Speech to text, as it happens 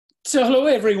So hello,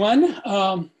 everyone.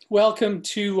 Welcome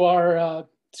to our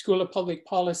School of Public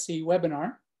Policy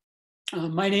webinar.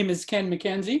 My name is Ken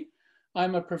McKenzie.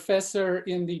 I'm a professor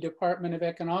in the Department of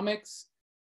Economics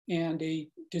and a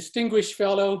distinguished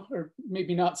fellow, or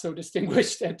maybe not so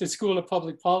distinguished, at the School of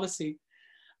Public Policy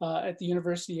at the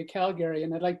University of Calgary.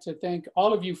 And I'd like to thank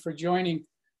all of you for joining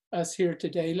us here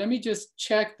today. Let me just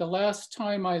check. The last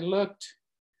time I looked,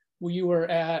 we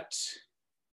were at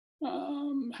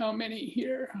how many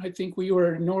here? I think we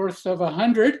were north of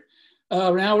 100.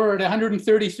 Now we're at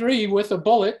 133 with a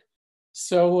bullet.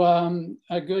 So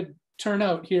a good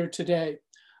turnout here today.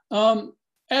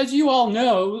 As you all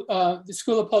know, the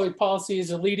School of Public Policy is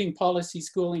a leading policy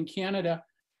school in Canada,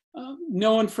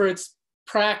 known for its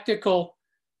practical,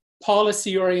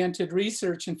 policy-oriented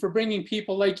research and for bringing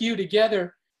people like you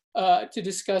together to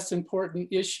discuss important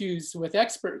issues with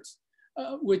experts,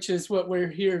 which is what we're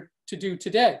here to do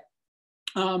today.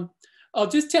 I'll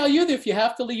just tell you that if you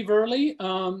have to leave early,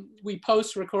 we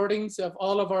post recordings of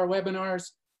all of our webinars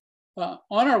on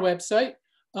our website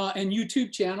and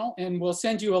YouTube channel, and we'll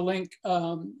send you a link,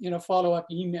 follow-up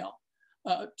email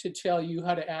to tell you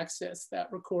how to access that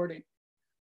recording.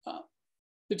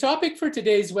 The topic for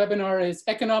today's webinar is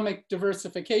economic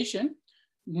diversification,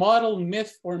 model,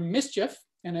 myth, or mischief,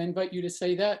 and I invite you to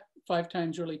say that 5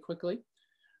 times really quickly.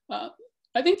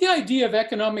 I think the idea of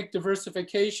economic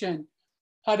diversification,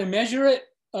 how to measure it,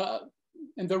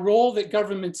 and the role that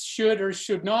governments should or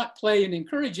should not play in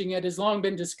encouraging it has long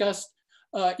been discussed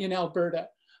in Alberta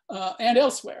and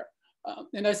elsewhere.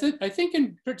 And I think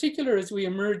in particular, as we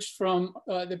emerge from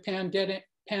the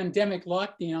pandemic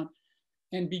lockdown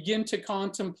and begin to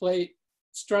contemplate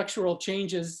structural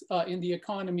changes in the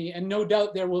economy, and no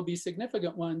doubt there will be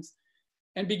significant ones,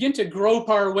 and begin to grope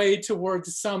our way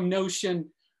towards some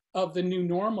notion of the new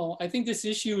normal, I think this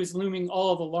issue is looming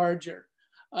all the larger.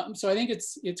 So I think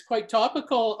it's quite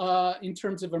topical in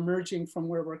terms of emerging from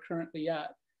where we're currently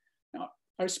at. Now,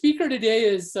 our speaker today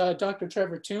is Dr.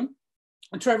 Trevor Tombe.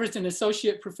 Trevor's an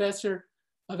associate professor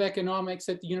of economics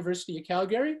at the University of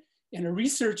Calgary and a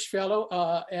research fellow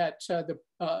at the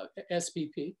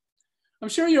SPP. I'm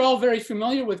sure you're all very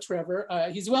familiar with Trevor.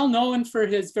 He's well known for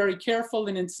his very careful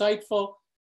and insightful,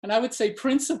 and I would say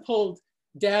principled,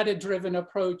 data-driven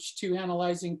approach to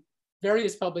analyzing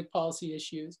various public policy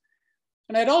issues.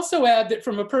 And I'd also add that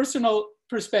from a personal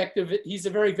perspective, he's a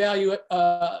very valued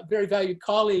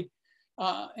colleague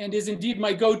and is indeed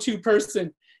my go-to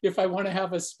person if I want to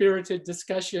have a spirited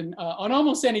discussion on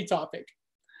almost any topic.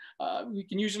 We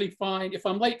can usually find, if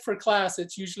I'm late for class,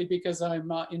 it's usually because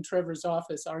I'm in Trevor's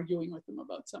office arguing with him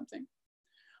about something.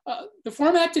 The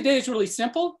format today is really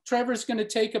simple. Trevor's going to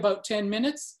take about 10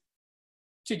 minutes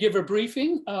to give a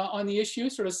briefing on the issue,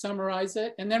 sort of summarize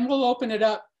it, and then we'll open it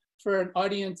up for an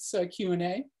audience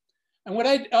Q&A. And what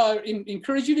I'd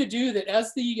encourage you to do, that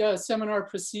as the seminar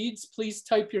proceeds, please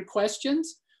type your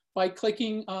questions by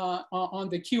clicking on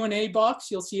the Q&A box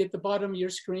you'll see at the bottom of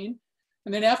your screen.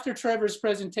 And then after Trevor's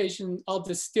presentation, I'll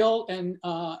distill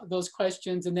those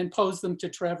questions and then pose them to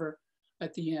Trevor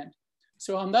at the end.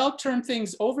 So I'll now turn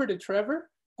things over to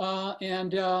Trevor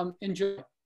and enjoy.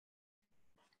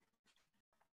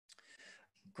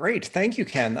 Great, thank you,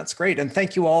 Ken. That's great. And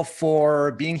thank you all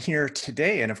for being here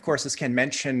today. And of course, as Ken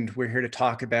mentioned, we're here to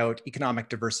talk about economic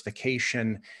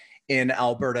diversification in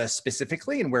Alberta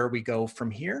specifically and where we go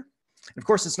from here. And of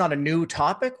course, it's not a new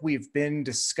topic. We've been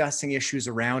discussing issues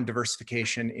around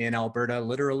diversification in Alberta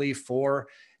literally for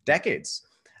decades.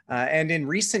 And in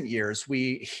recent years,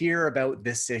 we hear about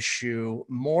this issue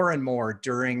more and more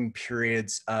during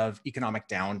periods of economic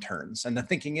downturns. And the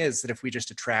thinking is that if we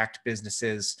just attract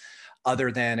businesses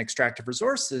other than extractive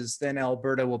resources, then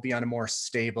Alberta will be on a more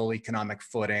stable economic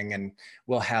footing and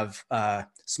we'll have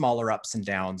smaller ups and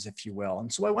downs, if you will.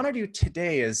 And so what I want to do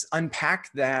today is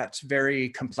unpack that very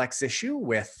complex issue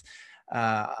with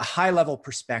a high-level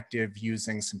perspective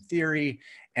using some theory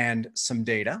and some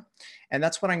data. And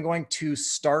that's what I'm going to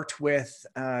start with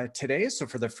today. So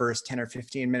for the first 10 or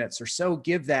 15 minutes or so,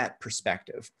 give that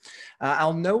perspective.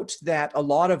 I'll note that a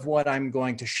lot of what I'm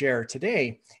going to share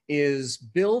today is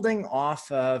building off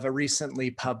of a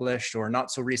recently published, or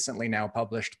not so recently now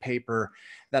published, paper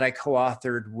that I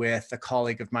co-authored with a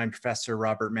colleague of mine, Professor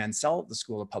Robert Mansell at the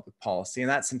School of Public Policy. And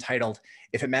that's entitled,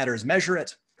 "If It Matters, Measure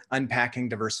It: Unpacking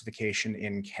Diversification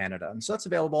in Canada." And so that's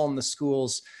available on the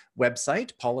school's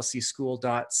website,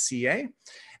 policyschool.ca.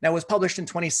 Now, it was published in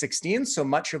 2016, so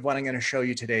much of what I'm going to show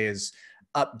you today is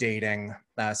updating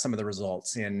some of the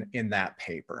results in that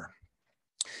paper.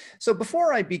 So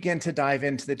before I begin to dive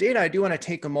into the data, I do want to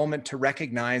take a moment to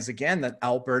recognize again that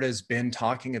Alberta has been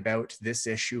talking about this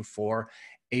issue for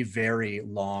a very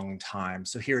long time.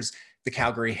 So here's the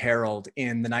Calgary Herald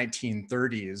in the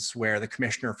 1930s, where the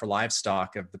Commissioner for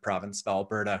Livestock of the province of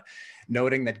Alberta,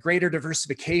 noting that greater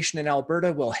diversification in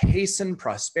Alberta will hasten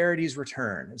prosperity's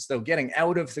return, as though getting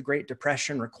out of the Great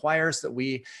Depression requires that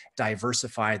we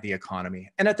diversify the economy.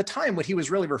 And at the time, what he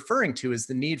was really referring to is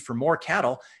the need for more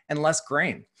cattle and less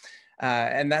grain.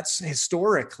 And that's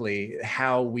historically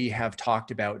how we have talked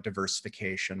about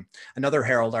diversification. Another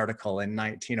Herald article in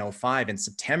 1905 in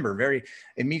September, very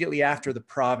immediately after the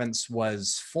province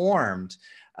was formed,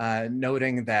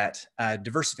 noting that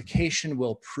diversification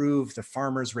will prove the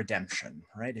farmer's redemption,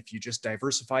 right? If you just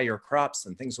diversify your crops,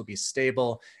 then things will be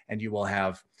stable and you will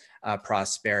have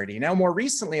prosperity. Now, more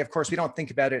recently, of course, we don't think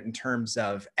about it in terms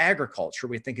of agriculture.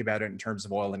 We think about it in terms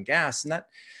of oil and gas. And that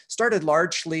started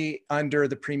largely under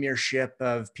the premiership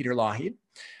of Peter Lougheed.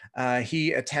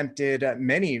 He attempted a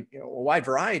wide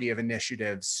variety of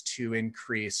initiatives to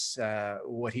increase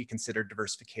what he considered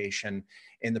diversification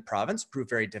in the province.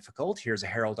 Proved very difficult. Here's a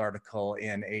Herald article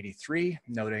in '83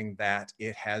 noting that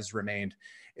it has remained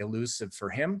elusive for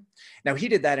him. Now, he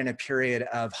did that in a period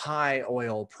of high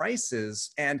oil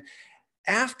prices, and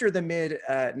after the mid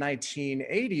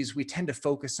 1980s, we tend to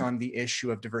focus on the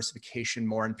issue of diversification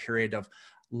more in period of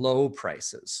low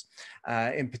prices,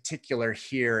 in particular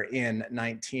here in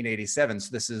 1987. So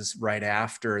this is right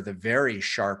after the very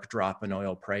sharp drop in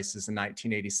oil prices in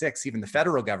 1986. Even the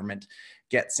federal government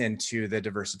gets into the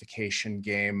diversification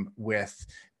game with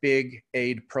big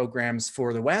aid programs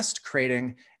for the West,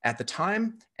 creating at the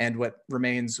time, and what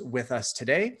remains with us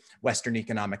today, Western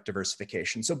economic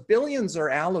diversification. So billions are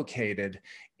allocated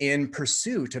in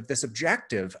pursuit of this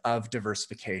objective of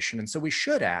diversification. And so we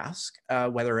should ask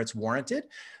whether it's warranted,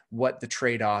 what the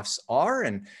trade-offs are,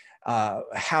 and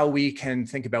how we can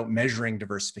think about measuring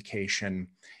diversification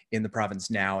in the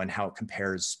province now and how it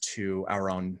compares to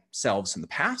our own selves in the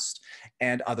past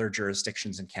and other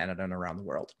jurisdictions in Canada and around the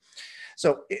world.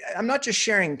 So I'm not just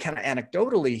sharing kind of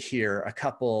anecdotally here a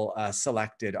couple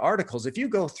selected articles. If you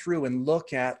go through and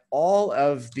look at all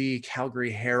of the Calgary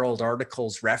Herald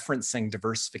articles referencing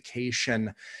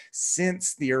diversification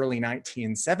since the early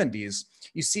 1970s,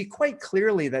 you see quite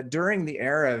clearly that during the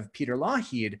era of Peter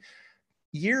Lougheed,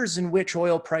 years in which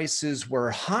oil prices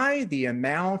were high, the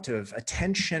amount of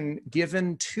attention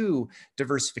given to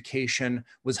diversification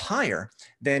was higher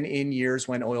than in years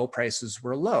when oil prices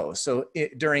were low. So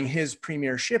during his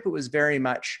premiership, it was very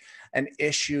much an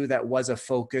issue that was a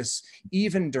focus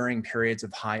even during periods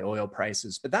of high oil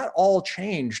prices. But that all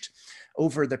changed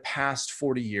over the past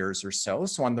 40 years or so.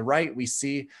 So on the right, we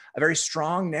see a very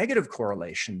strong negative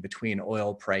correlation between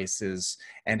oil prices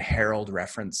and Herald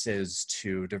references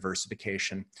to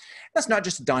diversification. That's not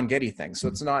just a Don Getty thing. So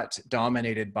it's not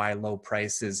dominated by low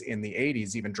prices in the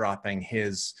 80s, even dropping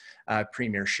his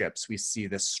premierships. We see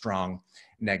this strong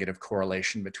negative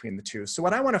correlation between the two. So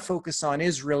what I want to focus on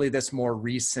is really this more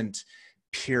recent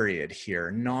period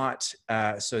here, not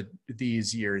so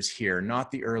these years here, not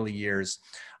the early years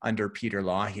under Peter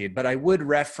Lougheed, but I would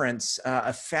reference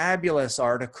a fabulous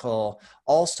article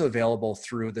also available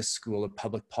through the School of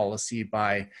Public Policy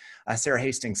by Sarah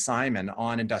Hastings-Simon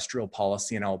on industrial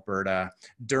policy in Alberta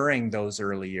during those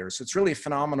early years. So it's really a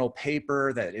phenomenal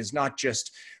paper that is not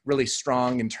just really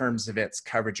strong in terms of its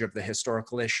coverage of the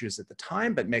historical issues at the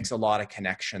time, but makes a lot of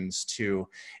connections to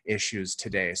issues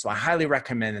today. So I highly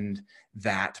recommend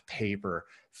that paper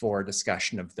for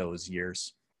discussion of those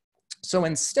years. So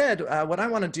instead, what I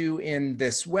want to do in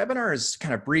this webinar is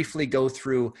kind of briefly go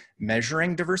through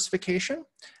measuring diversification.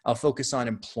 I'll focus on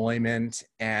employment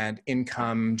and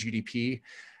income GDP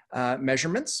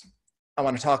measurements. I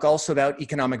want to talk also about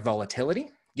economic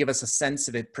volatility, give us a sense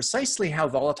of it, precisely how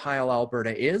volatile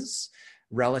Alberta is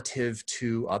relative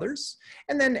to others,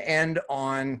 and then end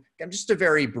on just a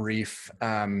very brief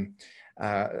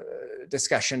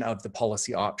discussion of the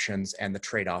policy options and the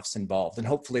trade-offs involved. And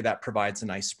hopefully that provides a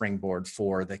nice springboard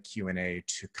for the Q&A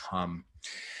to come.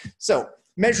 So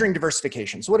measuring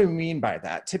diversification. So what do we mean by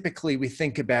that? Typically, we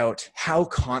think about how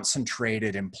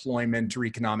concentrated employment or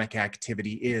economic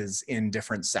activity is in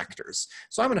different sectors.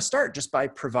 So I'm going to start just by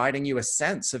providing you a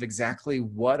sense of exactly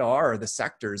what are the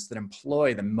sectors that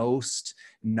employ the most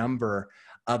number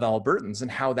of Albertans and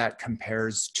how that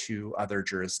compares to other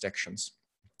jurisdictions.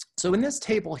 So in this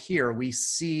table here, we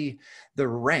see the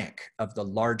rank of the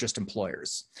largest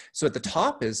employers. So at the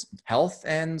top is health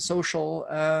and social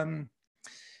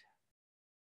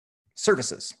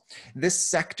services. This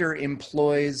sector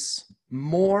employs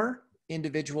more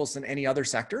individuals than any other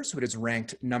sector, so it is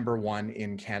ranked #1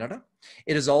 in Canada.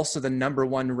 It is also the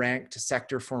 #1 ranked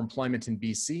sector for employment in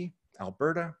BC,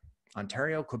 Alberta,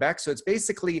 Ontario, Quebec. So it's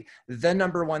basically the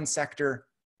 #1 sector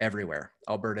everywhere,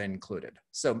 Alberta included.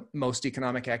 So most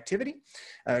economic activity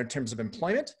in terms of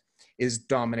employment is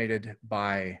dominated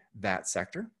by that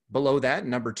sector. Below that,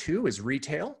 number 2 is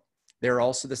retail. They're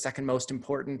also the second most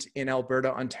important in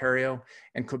Alberta, Ontario,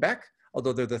 and Quebec,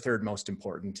 although they're the third most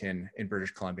important in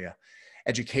British Columbia.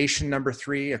 Education, number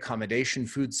 3, accommodation,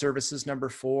 food services, number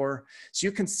 4. So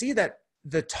you can see that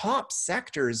the top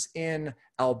sectors in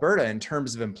Alberta in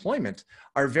terms of employment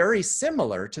are very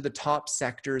similar to the top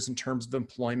sectors in terms of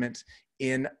employment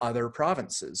in other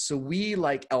provinces. So we,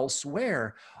 like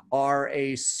elsewhere, are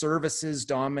a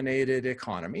services-dominated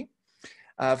economy.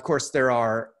 Of course, there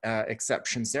are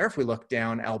exceptions there. If we look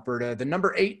down Alberta, the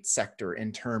number 8 sector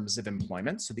in terms of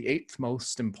employment, so the 8th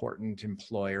most important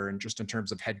employer and just in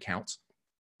terms of headcounts,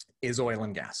 is oil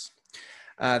and gas.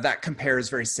 That compares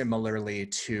very similarly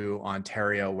to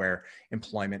Ontario, where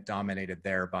employment dominated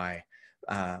there by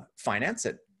finance.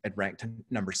 It ranked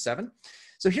number 7.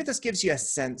 So here this gives you a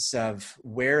sense of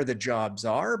where the jobs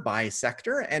are by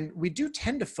sector. And we do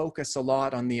tend to focus a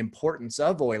lot on the importance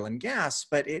of oil and gas,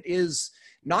 but it is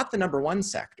not the number 1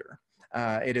 sector.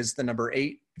 It is the number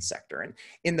 8 sector. And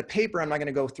in the paper, I'm not going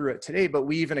to go through it today, but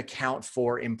we even account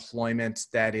for employment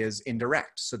that is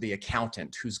indirect. So the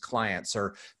accountant whose clients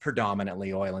are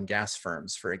predominantly oil and gas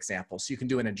firms, for example. So you can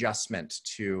do an adjustment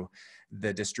to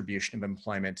the distribution of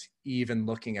employment, even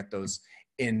looking at those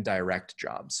indirect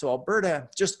jobs. So Alberta,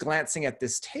 just glancing at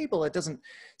this table, it doesn't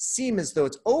seem as though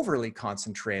it's overly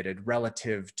concentrated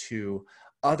relative to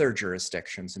other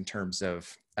jurisdictions in terms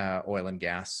of oil and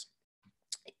gas.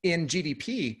 In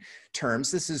GDP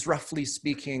terms, this is roughly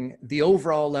speaking the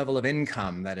overall level of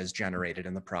income that is generated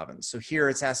in the province. So here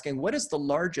it's asking, what is the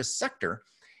largest sector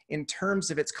in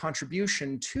terms of its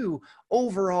contribution to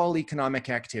overall economic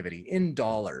activity in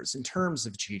dollars, in terms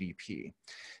of GDP?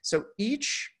 So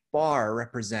each bar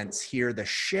represents here the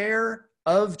share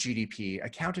of GDP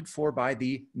accounted for by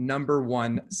the number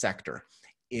 1 sector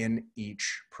in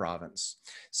each province.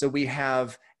 So we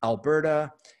have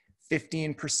Alberta,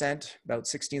 15%, about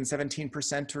 16,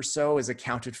 17% or so is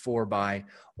accounted for by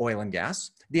oil and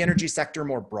gas. The energy sector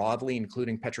more broadly,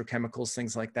 including petrochemicals,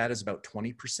 things like that, is about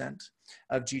 20%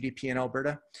 of GDP in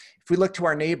Alberta. If we look to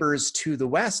our neighbors to the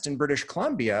west in British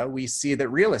Columbia, we see that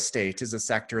real estate is a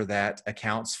sector that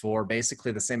accounts for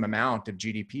basically the same amount of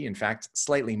GDP, in fact,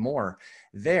 slightly more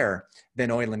there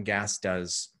than oil and gas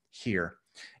does here.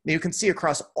 Now you can see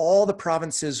across all the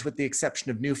provinces, with the exception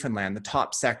of Newfoundland, the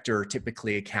top sector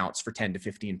typically accounts for 10 to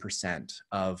 15%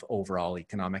 of overall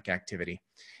economic activity.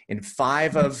 In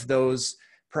 5 of those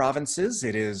provinces,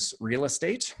 it is real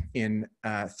estate. In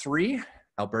 3,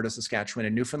 Alberta, Saskatchewan,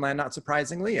 and Newfoundland, not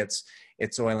surprisingly, it's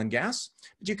oil and gas.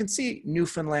 But you can see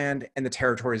Newfoundland and the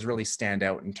territories really stand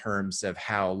out in terms of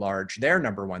how large their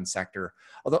number 1 sector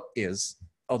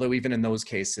although even in those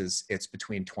cases, it's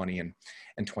between 20 and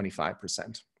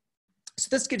 25%. So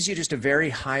this gives you just a very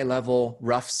high level,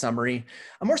 rough summary.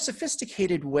 A more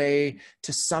sophisticated way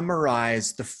to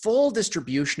summarize the full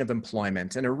distribution of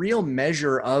employment and a real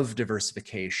measure of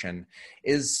diversification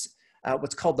is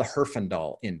what's called the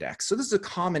Herfindahl Index. So this is a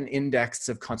common index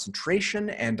of concentration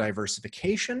and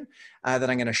diversification that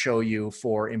I'm going to show you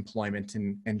for employment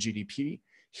and GDP.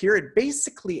 Here it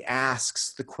basically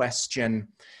asks the question,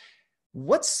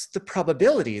 what's the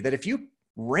probability that if you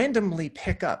randomly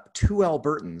pick up 2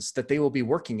 Albertans that they will be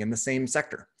working in the same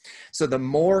sector? So the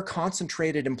more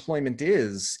concentrated employment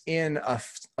is in a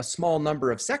small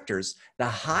number of sectors, the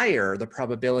higher the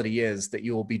probability is that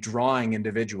you will be drawing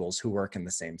individuals who work in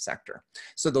the same sector.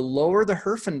 So the lower the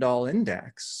Herfindahl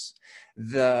Index,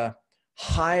 the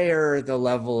higher the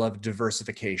level of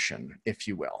diversification, if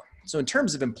you will. So in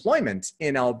terms of employment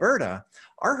in Alberta,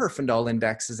 our Herfindahl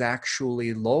Index is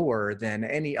actually lower than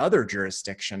any other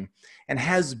jurisdiction and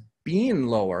has been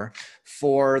lower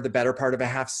for the better part of a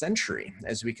half century,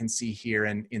 as we can see here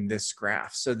in this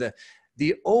graph. So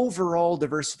the overall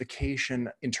diversification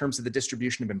in terms of the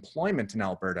distribution of employment in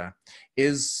Alberta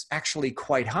is actually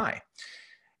quite high.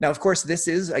 Now, of course, this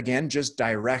is, again, just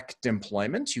direct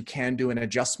employment. You can do an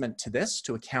adjustment to this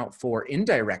to account for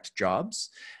indirect jobs.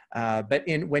 But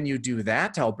when you do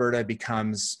that, Alberta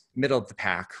becomes middle of the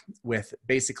pack with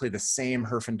basically the same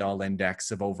Herfindahl Index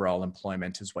of overall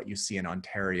employment as what you see in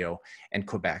Ontario and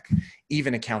Quebec,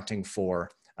 even accounting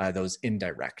for those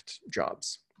indirect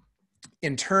jobs.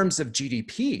 In terms of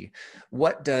GDP,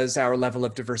 what does our level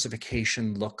of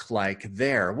diversification look like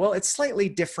there? Well, it's a slightly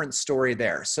different story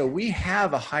there. So we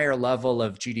have a higher level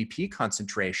of GDP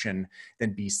concentration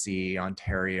than BC,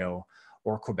 Ontario,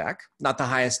 or Quebec, not the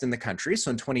highest in the country. So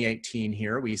in 2018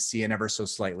 here, we see an ever so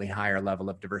slightly higher level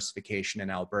of diversification in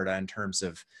Alberta in terms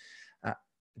of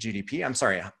GDP. I'm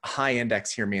sorry, high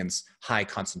index here means high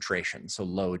concentration, so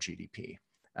low GDP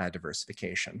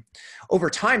diversification. Over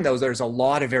time, though, there's a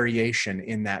lot of variation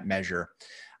in that measure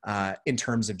in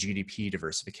terms of GDP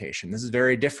diversification. This is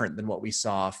very different than what we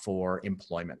saw for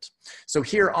employment. So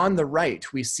here on the right,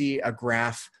 we see a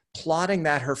graph plotting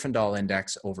that Herfindahl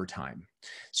index over time.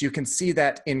 So you can see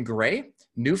that in gray,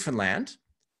 Newfoundland,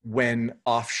 when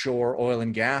offshore oil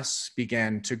and gas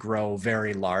began to grow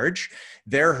very large,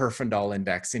 their Herfindahl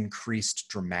index increased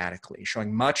dramatically,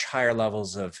 showing much higher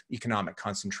levels of economic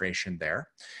concentration there.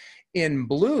 In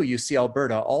blue, you see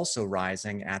Alberta also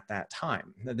rising at that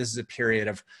time. Now, this is a period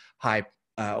of high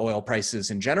oil prices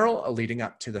in general, leading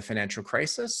up to the financial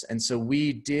crisis. And so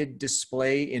we did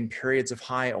display in periods of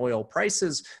high oil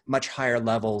prices, much higher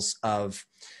levels of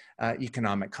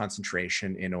economic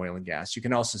concentration in oil and gas. You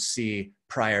can also see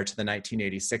prior to the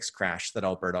 1986 crash that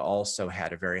Alberta also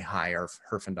had a very high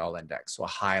Herfindahl index, so a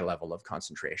high level of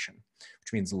concentration,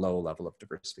 which means low level of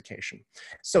diversification.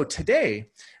 So today,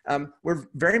 we're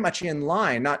very much in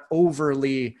line, not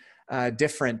overly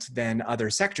different than other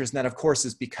sectors. And that, of course,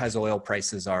 is because oil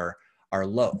prices are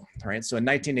low, right? So in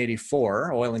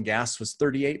 1984, oil and gas was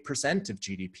 38% of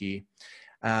GDP.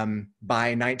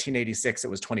 By 1986, it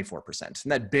was 24%.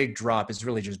 And that big drop is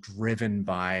really just driven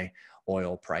by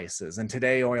oil prices. And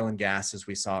today, oil and gas, as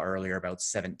we saw earlier, about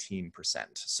 17%.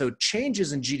 So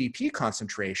changes in GDP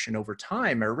concentration over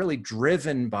time are really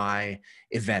driven by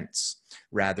events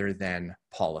rather than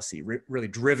policy, really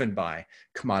driven by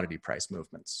commodity price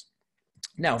movements.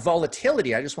 Now,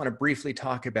 volatility, I just want to briefly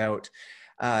talk about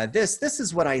this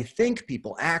is what I think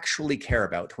people actually care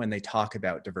about when they talk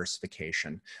about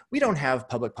diversification. We don't have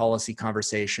public policy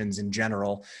conversations in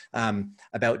general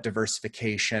about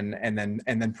diversification and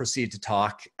then proceed to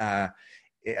talk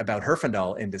about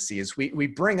Herfindahl indices. We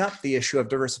bring up the issue of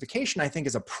diversification, I think,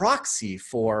 as a proxy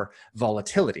for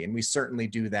volatility. And we certainly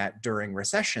do that during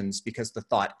recessions because the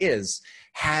thought is,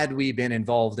 had we been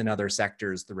involved in other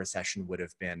sectors, the recession would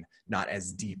have been not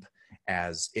as deep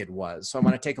as it was. So I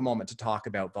want to take a moment to talk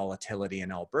about volatility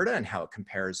in Alberta and how it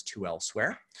compares to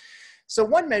elsewhere. So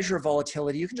one measure of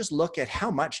volatility, you can just look at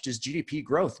how much does GDP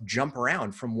growth jump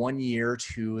around from one year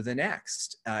to the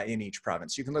next in each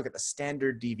province. You can look at the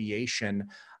standard deviation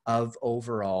of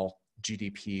overall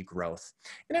GDP growth.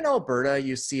 And in Alberta,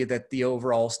 you see that the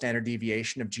overall standard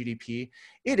deviation of GDP,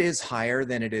 it is higher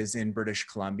than it is in British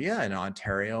Columbia and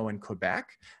Ontario and Quebec.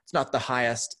 It's not the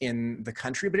highest in the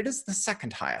country, but it is the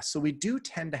second highest. So we do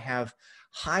tend to have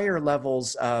higher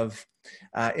levels of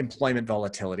employment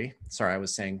volatility. Sorry, I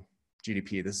was saying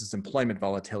GDP. This is employment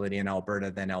volatility in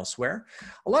Alberta than elsewhere.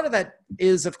 A lot of that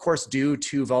is, of course, due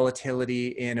to volatility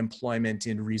in employment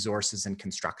in resources and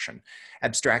construction.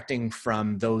 Abstracting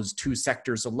from those two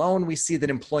sectors alone, we see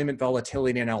that employment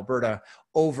volatility in Alberta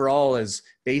overall is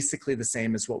basically the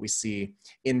same as what we see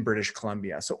in British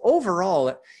Columbia. So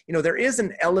overall, there is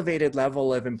an elevated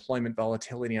level of employment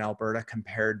volatility in Alberta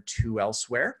compared to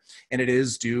elsewhere, and it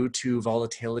is due to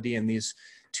volatility in these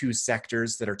two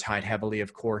sectors that are tied heavily,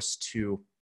 of course, to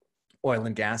oil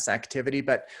and gas activity.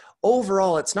 But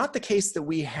overall, it's not the case that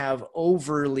we have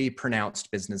overly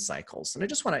pronounced business cycles. And I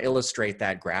just want to illustrate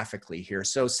that graphically here.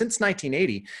 So since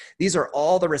 1980, these are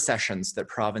all the recessions that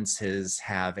provinces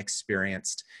have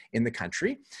experienced in the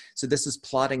country. So this is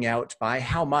plotting out by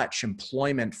how much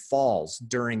employment falls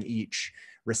during each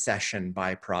recession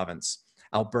by province.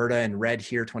 Alberta in red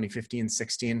here,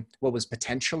 2015-16, what was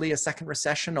potentially a second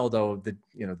recession, although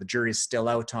the jury is still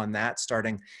out on that.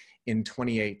 Starting in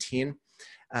 2018,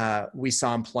 we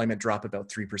saw employment drop about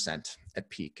 3% at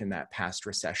peak in that past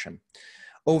recession.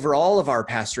 Over all of our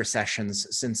past recessions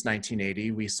since 1980,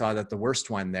 we saw that the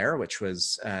worst one there, which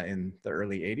was in the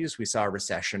early 80s, we saw a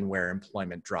recession where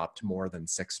employment dropped more than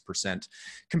 6%.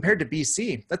 Compared to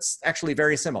BC, that's actually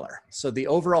very similar. So the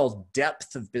overall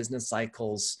depth of business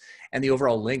cycles and the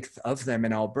overall length of them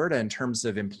in Alberta in terms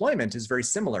of employment is very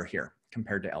similar here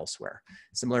compared to elsewhere.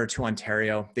 Similar to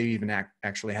Ontario, they even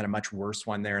actually had a much worse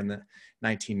one there in the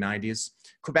 1990s.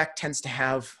 Quebec tends to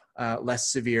have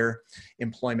less severe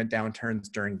employment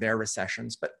downturns during their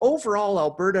recessions. But overall,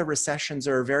 Alberta recessions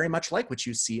are very much like what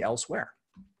you see elsewhere.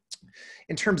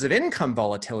 In terms of income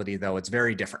volatility, though, it's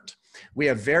very different. We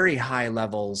have very high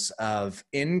levels of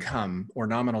income or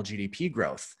nominal GDP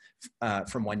growth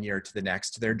from one year to the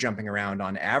next. They're jumping around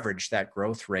on average, that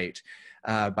growth rate,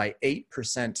 by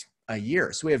 8% a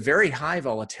year. So we have very high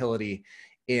volatility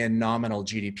in nominal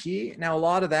GDP. Now, a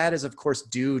lot of that is, of course,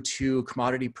 due to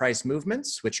commodity price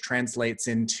movements, which translates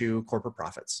into corporate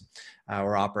profits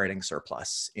or operating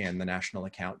surplus in the national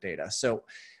account data. So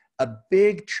a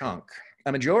big chunk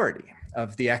a majority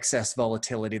of the excess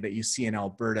volatility that you see in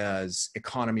Alberta's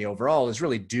economy overall is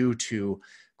really due to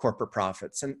corporate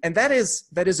profits. And that is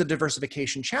a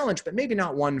diversification challenge, but maybe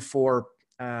not one for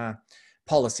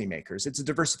policymakers. It's a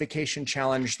diversification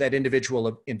challenge that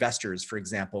individual investors, for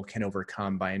example, can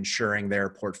overcome by ensuring their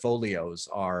portfolios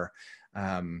are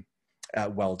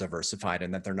well diversified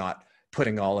and that they're not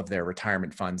putting all of their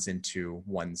retirement funds into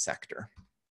one sector.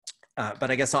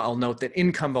 But I guess I'll note that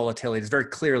income volatility is very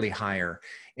clearly higher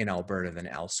in Alberta than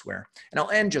elsewhere. And I'll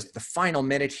end just the final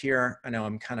minute here. I know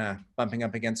I'm kind of bumping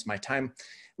up against my time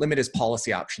limit is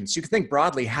policy options. You can think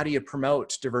broadly, how do you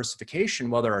promote diversification?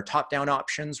 Well, there are top-down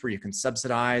options where you can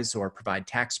subsidize or provide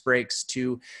tax breaks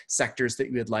to sectors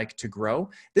that you would like to grow.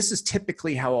 This is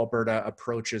typically how Alberta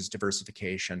approaches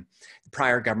diversification. The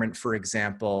prior government, for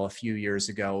example, a few years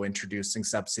ago, introducing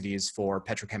subsidies for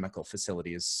petrochemical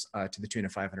facilities to the tune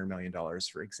of $500 million,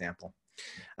 for example.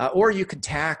 Or you could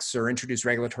tax or introduce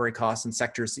regulatory costs in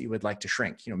sectors that you would like to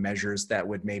shrink, measures that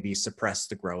would maybe suppress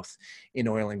the growth in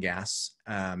oil and gas,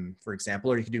 for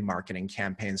example, or you could do marketing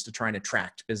campaigns to try and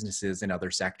attract businesses in other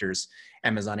sectors.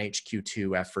 Amazon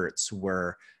HQ2 efforts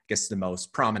were, I guess, the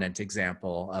most prominent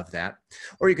example of that.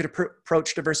 Or you could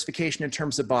approach diversification in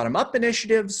terms of bottom-up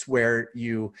initiatives where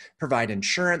you provide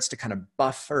insurance to kind of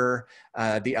buffer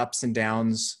the ups and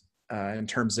downs in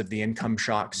terms of the income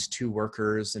shocks to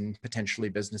workers and potentially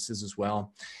businesses as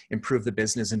well. Improve the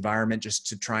business environment just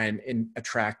to try and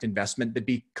attract investment, but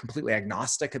be completely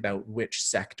agnostic about which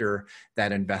sector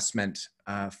that investment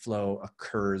flow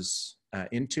occurs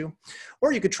into.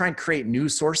 Or you could try and create new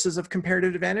sources of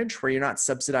comparative advantage where you're not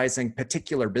subsidizing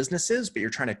particular businesses, but you're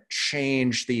trying to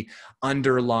change the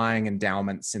underlying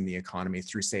endowments in the economy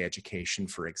through, say, education,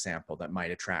 for example, that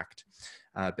might attract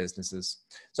businesses.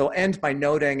 So I'll end by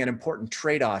noting an important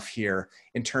trade-off here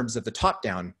in terms of the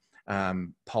top-down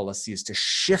policies to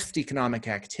shift economic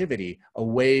activity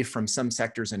away from some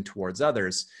sectors and towards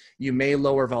others. You may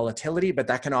lower volatility, but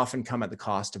that can often come at the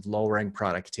cost of lowering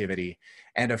productivity.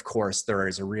 And of course, there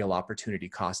is a real opportunity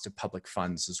cost of public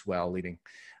funds as well, leading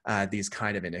these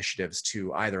kind of initiatives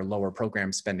to either lower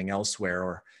program spending elsewhere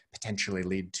or potentially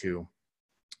lead to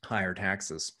higher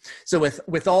taxes. So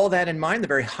with all that in mind, the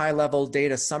very high level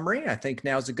data summary, I think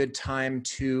now is a good time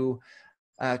to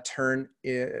turn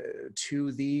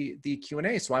to the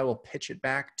Q&A. So I will pitch it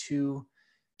back to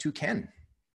Ken.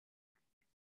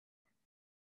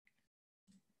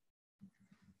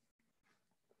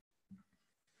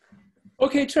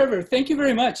 Okay, Trevor, thank you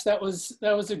very much. That was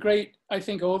a great, I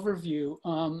think, overview.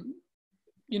 I'm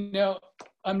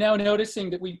now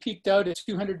noticing that we peaked out at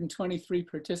 223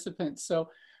 participants. So,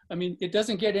 I mean, it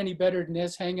doesn't get any better than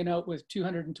this, hanging out with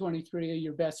 223 of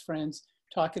your best friends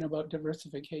talking about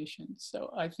diversification. So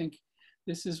I think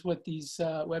this is what these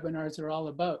webinars are all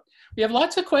about. We have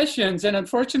lots of questions, and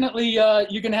unfortunately,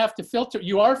 you're going to have to filter.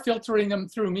 You are filtering them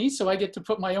through me, so I get to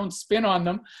put my own spin on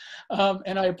them.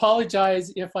 And I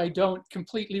apologize if I don't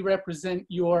completely represent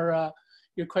your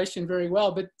question very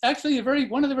well. But actually,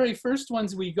 one of the very first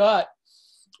ones we got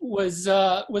was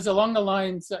along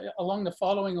the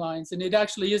following lines, and it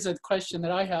actually is a question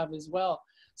that I have as well.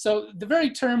 So the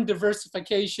very term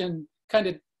diversification kind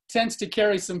of tends to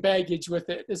carry some baggage with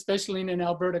it, especially in an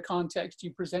Alberta context.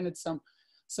 You presented some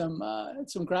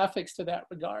graphics to that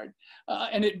regard,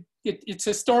 and it's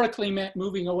historically meant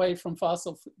moving away from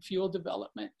fossil fuel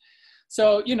development.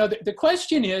 So the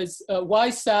question is, why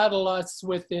saddle us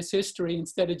with this history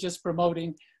instead of just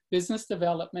promoting business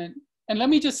development? And let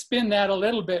me just spin that a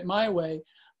little bit my way.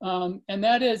 And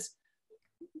that is,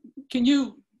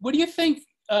 what do you think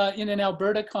in an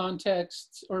Alberta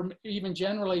context, or even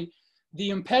generally, the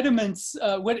impediments,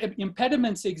 what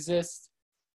impediments exist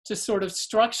to sort of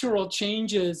structural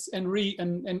changes and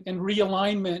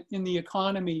realignment in the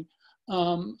economy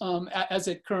as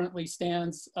it currently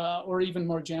stands, or even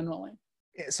more generally?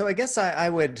 So I guess I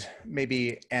would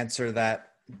maybe answer that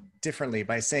differently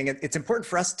by saying it's important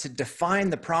for us to define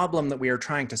the problem that we are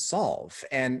trying to solve.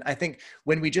 And I think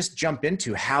when we just jump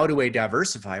into how do we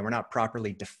diversify, we're not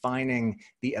properly defining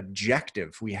the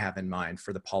objective we have in mind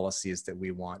for the policies that we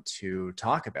want to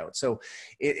talk about. So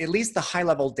at least the high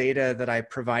level data that I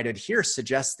provided here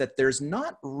suggests that there's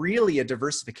not really a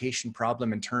diversification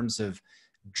problem in terms of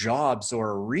jobs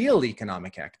or real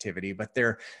economic activity, but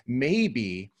there may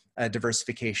be a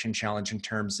diversification challenge in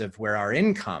terms of where our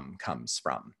income comes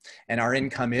from. And our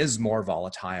income is more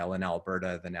volatile in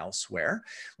Alberta than elsewhere.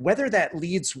 Whether that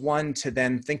leads one to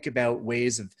then think about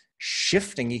ways of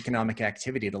shifting economic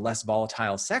activity to less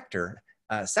volatile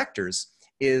sectors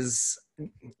is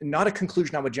not a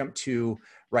conclusion I would jump to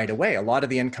right away. A lot of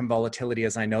the income volatility,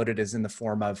 as I noted, is in the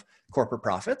form of corporate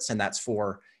profits, and that's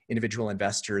for individual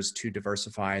investors to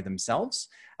diversify themselves.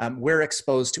 We're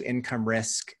exposed to income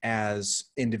risk as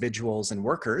individuals and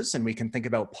workers, and we can think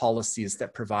about policies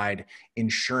that provide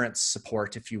insurance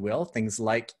support, if you will, things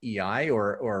like EI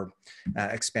or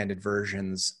expanded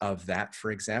versions of that,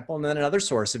 for example. And then another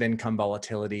source of income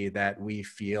volatility that we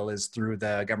feel is through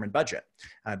the government budget,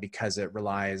 because it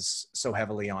relies so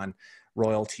heavily on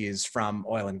royalties from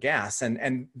oil and gas.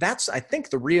 And that's, I think,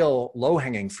 the real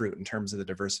low-hanging fruit in terms of the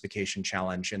diversification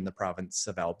challenge in the province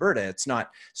of Alberta. It's not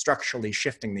structurally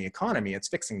shifting the economy, it's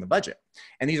fixing the budget.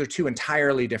 And these are two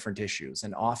entirely different issues.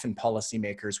 And often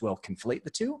policymakers will conflate the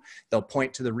two. They'll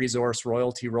point to the resource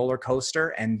royalty roller coaster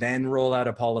and then roll out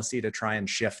a policy to try and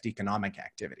shift economic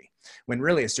activity, when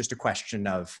really it's just a question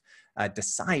of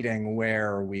deciding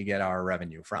where we get our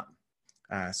revenue from.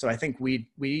 So I think we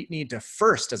need to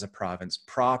first, as a province,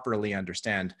 properly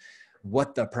understand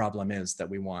what the problem is that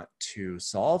we want to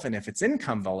solve. And if it's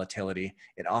income volatility,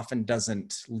 it often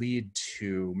doesn't lead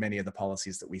to many of the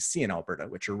policies that we see in Alberta,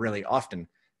 which are really often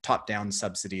top-down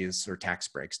subsidies or tax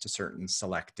breaks to certain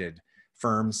selected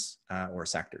firms or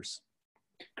sectors.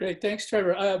 Great, thanks,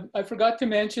 Trevor. I forgot to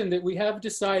mention that we have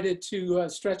decided to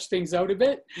stretch things out a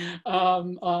bit.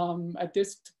 At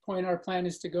this point, our plan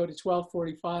is to go to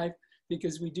 12:45.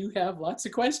 Because we do have lots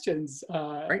of questions.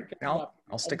 Great, I'll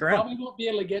stick around. Probably won't be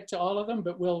able to get to all of them,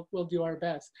 but we'll do our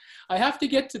best. I have to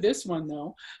get to this one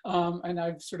though, and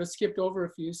I've sort of skipped over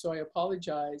a few, so I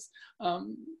apologize.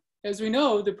 As we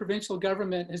know, the provincial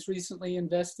government has recently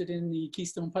invested in the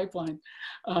Keystone Pipeline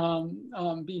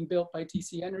being built by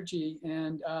TC Energy,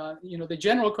 and you know, the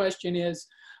general question is,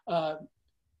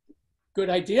 good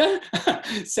idea.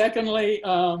 Secondly,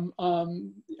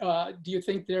 do you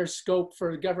think there's scope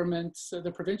for governments,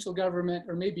 the provincial government,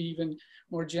 or maybe even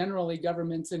more generally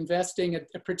governments investing at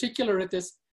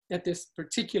this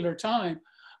particular time,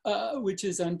 which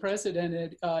is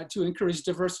unprecedented, to encourage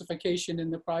diversification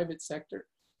in the private sector?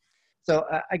 So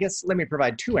I guess let me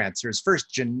provide two answers.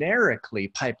 First,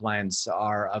 generically, pipelines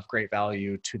are of great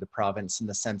value to the province in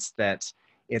the sense that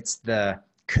it's the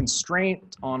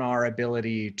constraint on our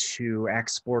ability to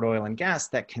export oil and gas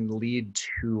that can lead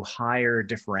to higher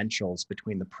differentials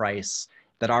between the price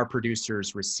that our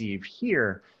producers receive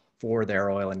here for their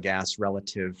oil and gas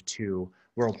relative to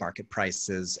world market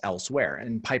prices elsewhere.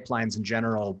 And pipelines in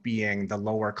general being the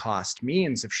lower cost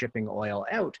means of shipping oil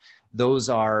out, those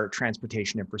are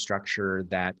transportation infrastructure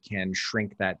that can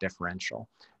shrink that differential.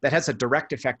 That has a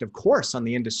direct effect, of course, on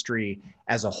the industry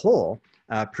as a whole.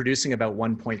 Producing about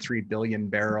 1.3 billion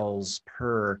barrels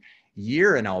per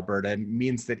year in Alberta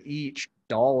means that each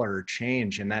dollar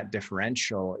change in that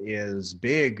differential is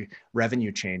big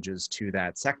revenue changes to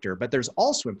that sector. But there's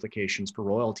also implications for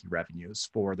royalty revenues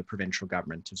for the provincial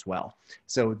government as well.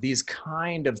 So these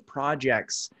kind of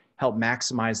projects help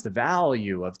maximize the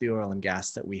value of the oil and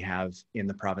gas that we have in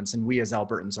the province. And we as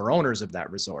Albertans are owners of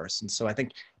that resource. And so I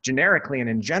think generically and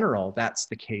in general, that's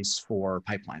the case for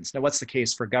pipelines. Now, what's the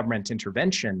case for government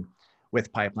intervention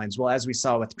with pipelines? Well, as we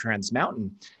saw with Trans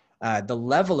Mountain, the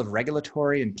level of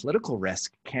regulatory and political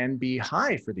risk can be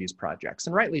high for these projects,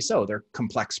 and rightly so. They're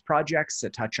complex projects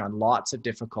that touch on lots of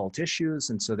difficult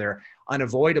issues, and so they're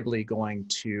unavoidably going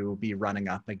to be running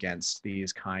up against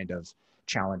these kind of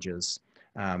challenges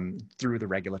through the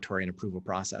regulatory and approval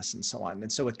process and so on. And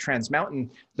so with Trans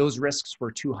Mountain, those risks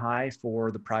were too high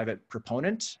for the private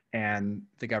proponent, and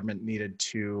the government needed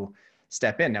to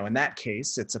step in. Now, in that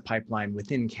case, it's a pipeline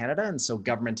within Canada, and so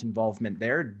government involvement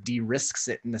there de-risks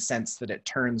it in the sense that it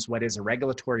turns what is a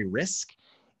regulatory risk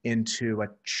into a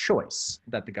choice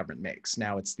that the government makes.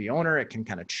 Now, it's the owner; it can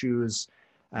kind of choose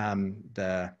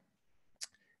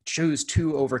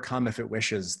to overcome, if it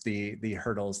wishes, the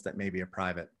hurdles that maybe a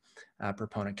private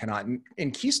proponent cannot.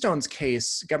 In Keystone's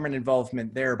case, government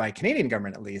involvement there, by Canadian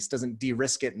government at least, doesn't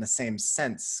de-risk it in the same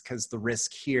sense, because the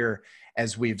risk here,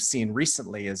 as we've seen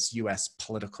recently, is US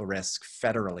political risk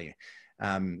federally.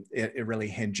 It really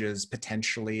hinges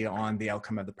potentially on the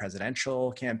outcome of the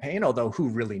presidential campaign, although who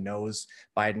really knows?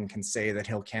 Biden can say that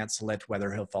he'll cancel it.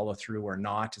 Whether he'll follow through or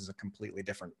not is a completely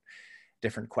different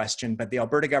question. But the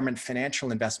Alberta government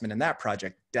financial investment in that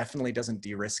project definitely doesn't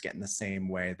de-risk it in the same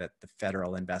way that the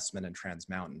federal investment in Trans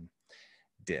Mountain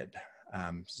did.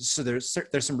 So there's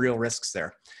some real risks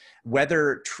there.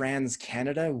 Whether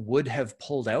TransCanada would have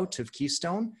pulled out of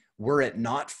Keystone were it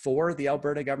not for the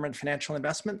Alberta government financial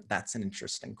investment, that's an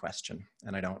interesting question,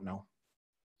 and I don't know.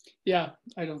 Yeah,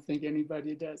 I don't think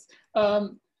anybody does.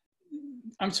 I'm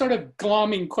sort of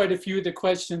glomming quite a few of the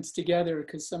questions together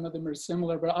because some of them are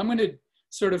similar, but I'm going to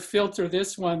sort of filter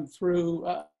this one through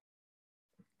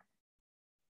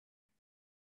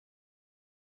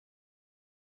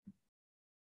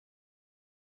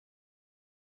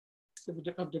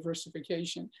context of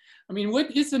diversification. I mean,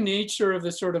 what is the nature of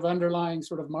the sort of underlying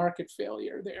sort of market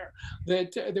failure there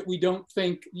that we don't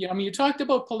think, I mean, you talked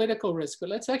about political risk, but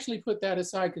let's actually put that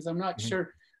aside because I'm not sure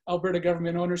Alberta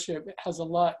government ownership has a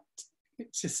lot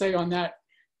to say on that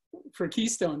for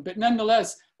Keystone. But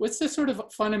nonetheless, what's the sort of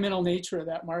fundamental nature of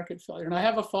that market failure? And I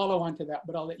have a follow on to that,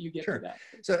 but I'll let you get to that.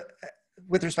 So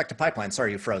with respect to pipelines,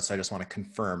 sorry you froze, so I just want to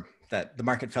confirm that the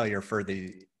market failure for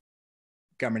the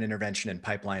government intervention in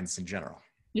pipelines in general.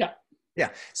 Yeah. Yeah.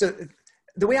 So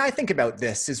the way I think about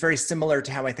this is very similar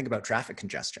to how I think about traffic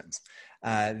congestions.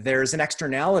 There's an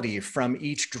externality from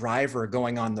each driver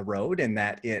going on the road in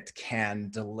that it can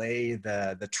delay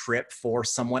the trip for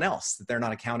someone else that they're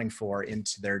not accounting for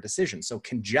into their decision. So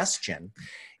congestion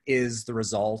is the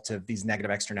result of these negative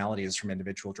externalities from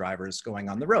individual drivers going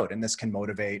on the road. And this can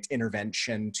motivate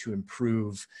intervention to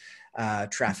improve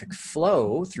traffic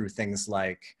flow through things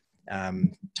like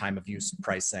time of use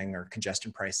pricing or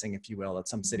congestion pricing, if you will, that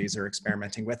some cities are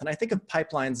experimenting with. And I think of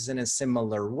pipelines in a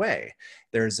similar way.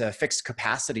 There's a fixed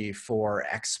capacity for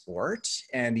export,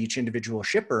 and each individual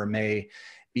shipper may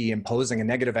be imposing a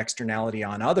negative externality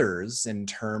on others in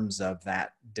terms of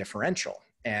that differential.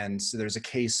 And so there's a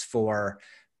case for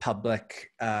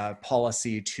public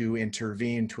policy to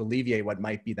intervene to alleviate what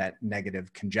might be that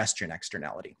negative congestion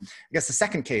externality. I guess the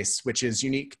second case, which is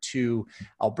unique to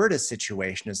Alberta's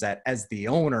situation, is that as the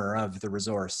owner of the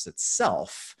resource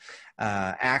itself,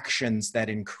 actions that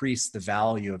increase the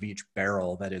value of each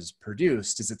barrel that is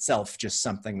produced is itself just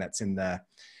something that's in the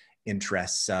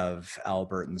interests of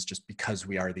Albertans just because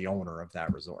we are the owner of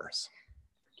that resource.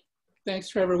 Thanks,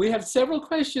 Trevor. We have several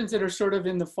questions that are sort of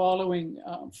in the following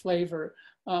flavor.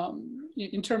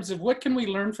 In terms of what can we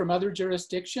learn from other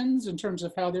jurisdictions in terms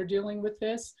of how they're dealing with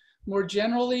this? More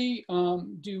generally,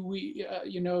 do we,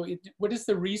 what is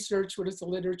the research, what does the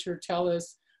literature tell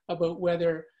us about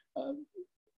whether,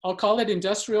 I'll call it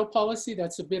industrial policy,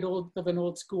 that's a bit of an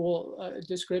old school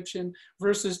description,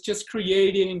 versus just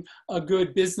creating a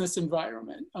good business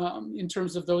environment in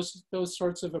terms of those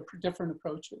sorts of different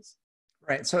approaches?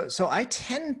 Right, so I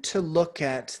tend to look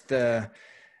at the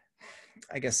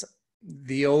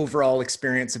overall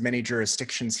experience of many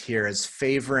jurisdictions here as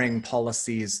favoring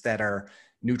policies that are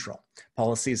neutral,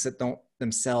 policies that don't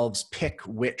themselves pick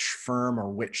which firm or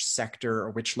which sector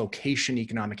or which location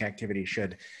economic activity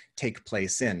should take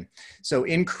place in. So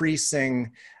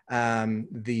increasing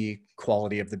the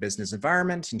quality of the business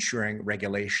environment, ensuring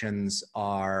regulations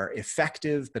are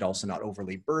effective but also not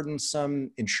overly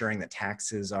burdensome, ensuring that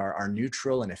taxes are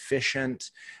neutral and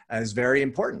efficient is very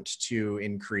important to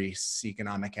increase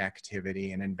economic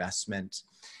activity and investment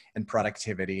and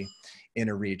productivity in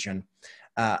a region.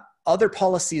 Other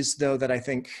policies, though, that I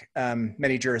think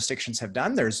many jurisdictions have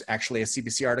done, there's actually a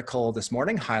CBC article this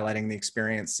morning highlighting the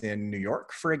experience in New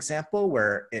York, for example,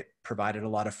 where it provided a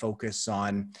lot of focus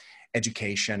on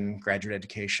education, graduate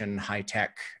education,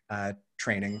 high-tech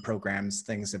training programs,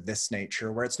 things of this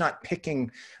nature, where it's not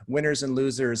picking winners and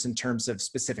losers in terms of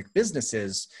specific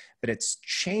businesses, but it's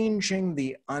changing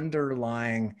the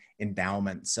underlying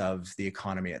endowments of the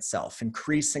economy itself.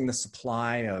 Increasing the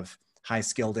supply of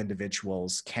high-skilled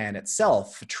individuals can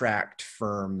itself attract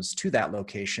firms to that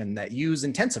location that use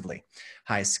intensively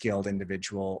high-skilled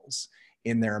individuals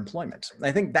in their employment.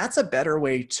 I think that's a better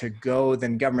way to go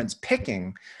than governments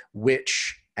picking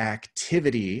which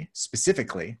activity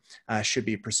specifically should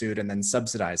be pursued and then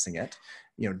subsidizing it.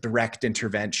 Direct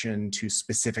intervention to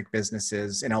specific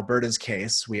businesses. In Alberta's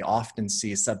case, we often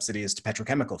see subsidies to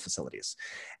petrochemical facilities.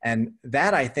 And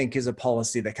that, I think, is a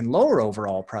policy that can lower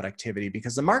overall productivity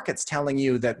because the market's telling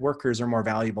you that workers are more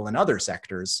valuable in other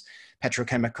sectors.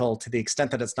 Petrochemical, to the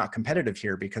extent that it's not competitive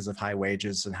here because of high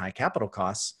wages and high capital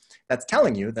costs, that's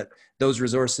telling you that those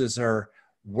resources are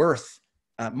worth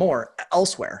more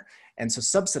elsewhere. And so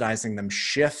subsidizing them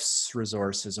shifts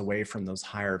resources away from those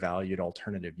higher valued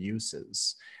alternative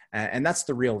uses. And that's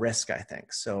the real risk, I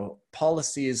think. So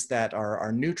policies that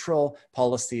are neutral,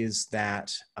 policies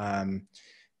that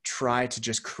try to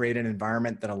just create an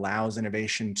environment that allows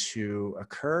innovation to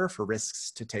occur for risks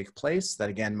to take place. That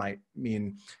again might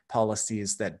mean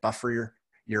policies that buffer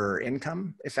your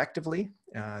income effectively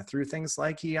through things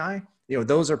like EI.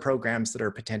 Those are programs that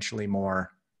are potentially more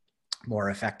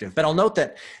effective. But I'll note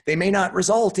that they may not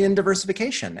result in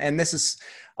diversification. And this is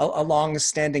a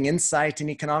long-standing insight in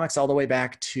economics all the way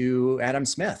back to Adam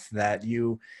Smith, that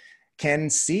you can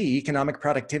see economic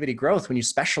productivity growth when you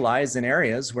specialize in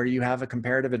areas where you have a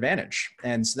comparative advantage.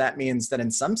 And so that means that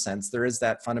in some sense, there is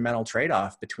that fundamental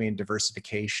trade-off between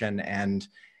diversification and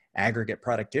aggregate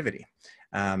productivity.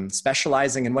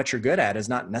 Specializing in what you're good at is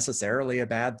not necessarily a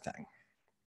bad thing.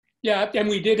 Yeah, and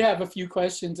we did have a few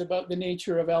questions about the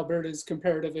nature of Alberta's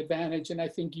comparative advantage, and I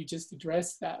think you just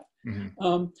addressed that.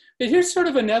 Mm-hmm. But here's sort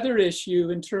of another issue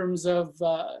in terms of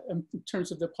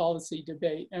the policy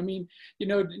debate. I mean, you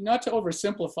know, not to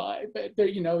oversimplify,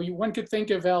 but you know, one could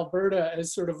think of Alberta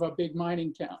as sort of a big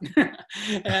mining town,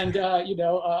 and you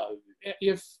know,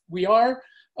 if we are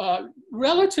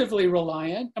relatively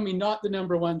reliant. I mean, not the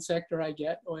number one sector I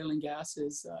get. Oil and gas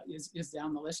is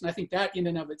down the list. And I think that in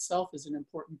and of itself is an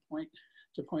important point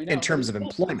to point out. In terms of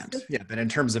employment, yeah, but in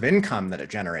terms of income that it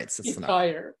generates, it's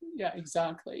higher. Yeah,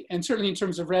 exactly. And certainly in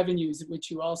terms of revenues, which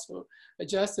you also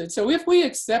adjusted. So if we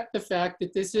accept the fact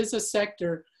that this is a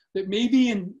sector that may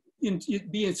be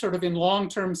being sort of in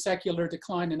long-term secular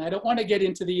decline, and I don't want to get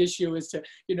into the issue as to,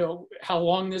 you know, how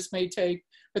long this may take,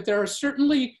 but there are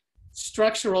certainly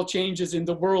structural changes in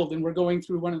the world, and we're going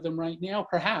through one of them right now,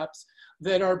 perhaps,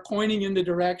 that are pointing in the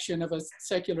direction of a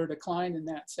secular decline in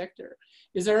that sector.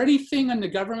 Is there anything on the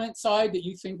government side that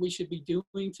you think we should be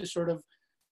doing to sort of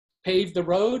pave the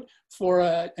road for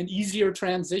an easier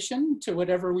transition to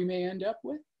whatever we may end up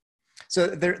with? So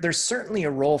there's certainly a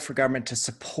role for government to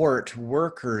support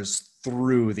workers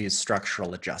through these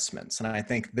structural adjustments. And I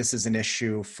think this is an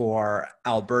issue for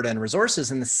Alberta and resources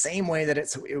in the same way that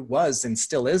it was and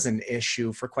still is an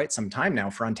issue for quite some time now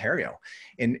for Ontario,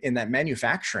 in that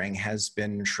manufacturing has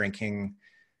been shrinking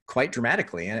quite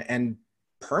dramatically and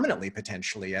permanently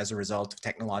potentially as a result of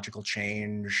technological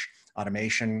change,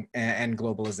 automation, and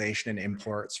globalization and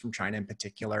imports from China in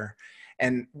particular.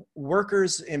 And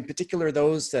workers, in particular,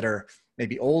 those that are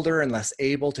maybe older and less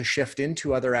able to shift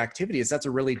into other activities, that's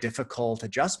a really difficult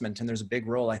adjustment. And there's a big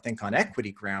role, I think, on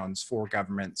equity grounds for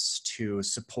governments to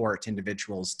support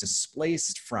individuals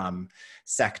displaced from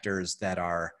sectors that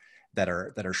are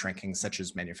shrinking, such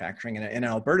as manufacturing. And in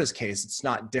Alberta's case, it's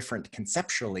not different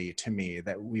conceptually to me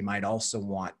that we might also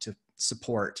want to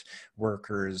support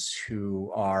workers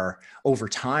who are over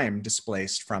time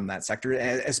displaced from that sector,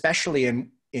 especially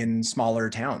in smaller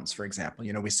towns, for example.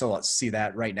 You know, we still see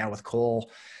that right now with coal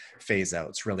phase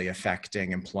outs really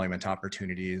affecting employment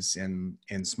opportunities in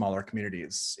smaller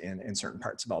communities in certain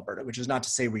parts of Alberta, which is not to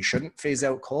say we shouldn't phase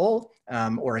out coal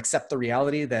or accept the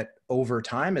reality that over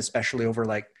time, especially over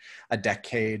like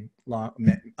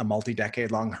a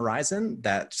multi-decade long horizon,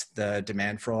 that the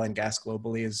demand for oil and gas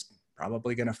globally is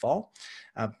probably going to fall.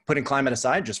 Putting climate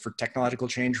aside, just for technological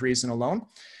change reason alone,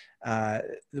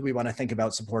 we want to think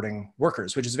about supporting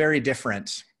workers, which is very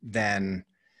different than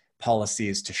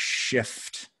policies to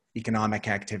shift economic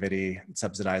activity,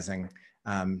 subsidizing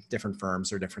different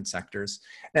firms or different sectors.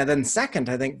 And then second,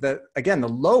 I think that, again, the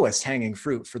lowest hanging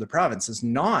fruit for the province is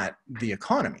not the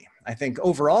economy. I think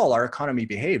overall, our economy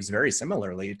behaves very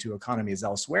similarly to economies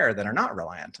elsewhere that are not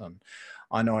reliant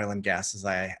on oil and gas, as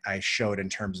I showed in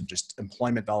terms of just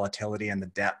employment volatility and the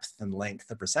depth and length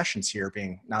of recessions here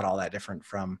being not all that different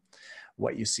from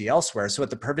what you see elsewhere. So what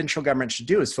the provincial government should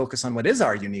do is focus on what is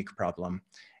our unique problem,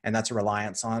 and that's a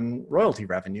reliance on royalty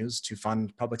revenues to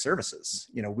fund public services.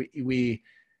 You know,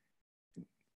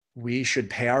 we should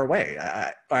pay our way.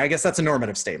 I guess that's a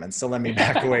normative statement. So let me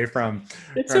back away from.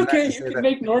 It's okay. You can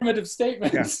make normative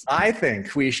statements. Yeah, I think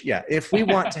if we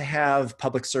want to have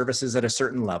public services at a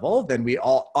certain level, then we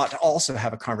ought to also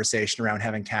have a conversation around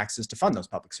having taxes to fund those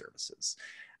public services.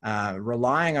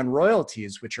 Relying on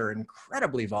royalties, which are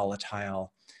incredibly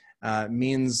volatile,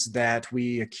 means that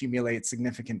we accumulate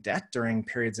significant debt during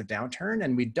periods of downturn,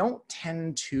 and we don't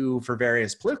tend to, for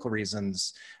various political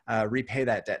reasons, repay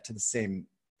that debt to the same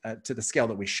to the scale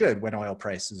that we should when oil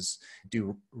prices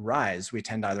do rise. We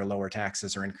tend to either lower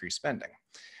taxes or increase spending.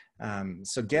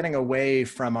 So getting away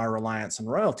from our reliance on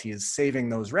royalties, saving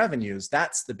those revenues,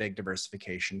 that's the big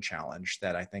diversification challenge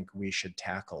that I think we should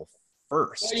tackle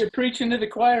first. Well, you're preaching to the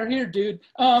choir here, dude.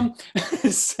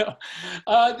 So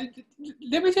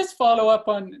let me just follow up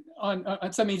on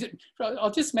something.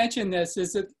 I'll just mention this,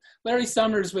 is that Larry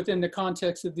Summers, within the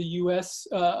context of the US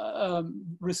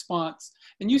response,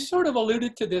 and you sort of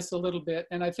alluded to this a little bit,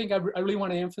 and I think I really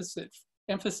want to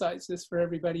emphasize this for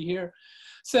everybody here,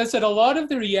 says that a lot of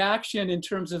the reaction in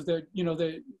terms of the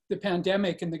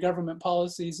pandemic and the government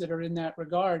policies that are in that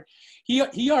regard,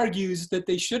 he argues that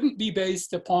they shouldn't be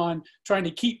based upon trying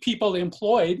to keep people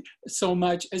employed so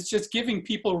much as just giving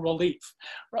people relief,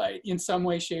 right, in some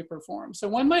way, shape, or form. So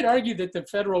one might argue that the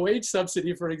federal wage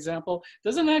subsidy, for example,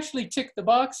 doesn't actually tick the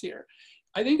box here.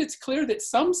 I think it's clear that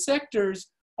some sectors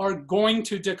are going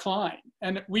to decline,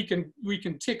 and we can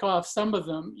tick off some of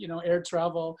them, you know, air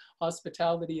travel,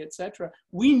 hospitality, etc.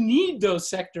 We need those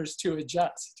sectors to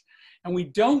adjust, and we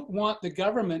don't want the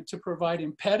government to provide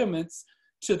impediments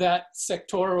to that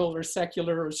sectoral or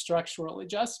secular or structural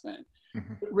adjustment.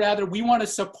 Mhm. Rather, we want to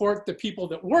support the people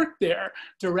that work there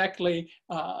directly.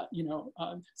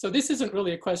 So this isn't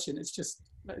really a question. It's just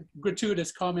a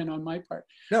gratuitous comment on my part.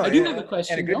 No, I do have a and a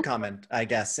question, good though. comment, I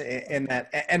guess, in that,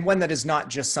 and one that is not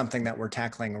just something that we're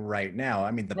tackling right now.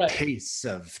 I mean, the Right. pace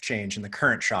of change and the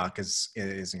current shock is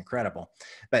incredible.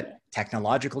 But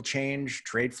technological change,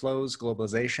 trade flows,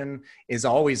 globalization is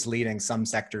always leading some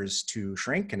sectors to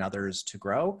shrink and others to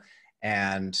grow.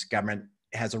 And government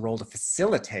has a role to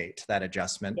facilitate that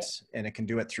adjustment, and it can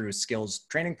do it through skills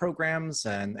training programs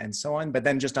and so on. But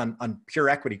then just on pure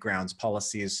equity grounds,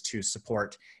 policies to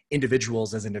support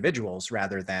individuals as individuals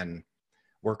rather than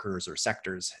workers or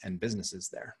sectors and businesses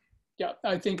there. Yeah,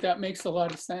 I think that makes a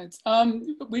lot of sense.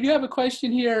 We do have a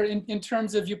question here in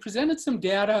terms of, you presented some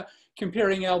data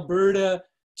comparing Alberta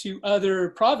to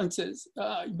other provinces,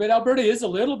 but Alberta is a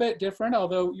little bit different,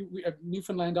 although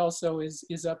Newfoundland also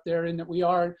is up there in that we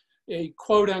are a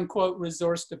quote unquote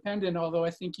resource dependent, although I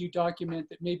think you document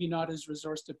that maybe not as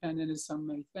resource dependent as some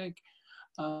may think.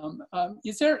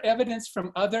 Is there evidence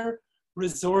from other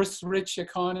resource rich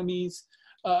economies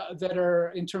that are,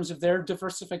 in terms of their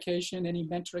diversification, any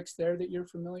metrics there that you're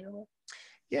familiar with?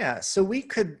 Yeah, so we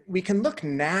can look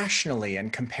nationally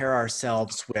and compare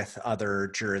ourselves with other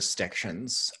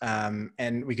jurisdictions,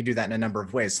 and we could do that in a number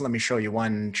of ways. So let me show you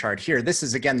one chart here. This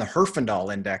is again the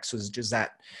Herfindahl Index, which is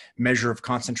that measure of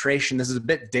concentration. This is a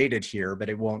bit dated here, but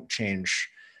it won't change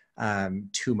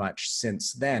too much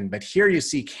since then. But here you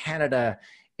see Canada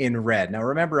in red. Now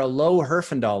remember, a low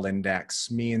Herfindahl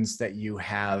Index means that you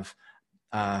have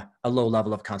a low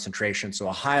level of concentration, so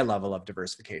a high level of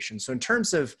diversification. So in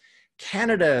terms of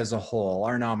Canada as a whole,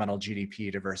 our nominal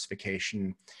GDP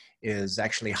diversification is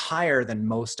actually higher than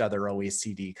most other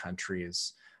OECD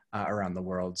countries around the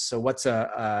world. So what's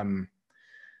a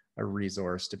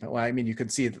resource? Well, I mean, you can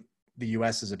see the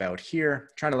US is about here.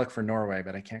 I'm trying to look for Norway,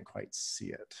 but I can't quite see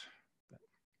it.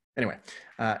 Anyway,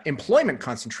 employment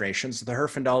concentrations, the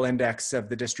Herfindahl Index of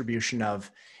the distribution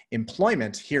of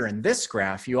employment here in this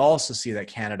graph, you also see that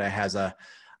Canada has a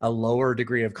lower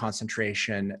degree of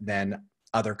concentration than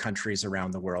other countries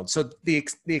around the world. So the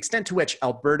extent to which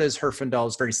Alberta's Herfindahl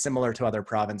is very similar to other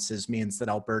provinces means that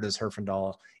Alberta's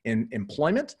Herfindahl in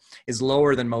employment is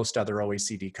lower than most other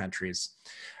OECD countries.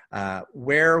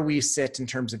 Where we sit in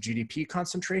terms of GDP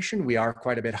concentration, we are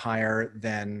quite a bit higher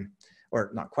than,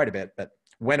 or not quite a bit, but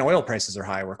when oil prices are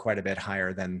high, we're quite a bit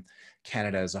higher than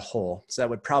Canada as a whole. So that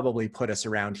would probably put us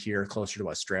around here closer to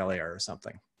Australia or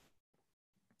something,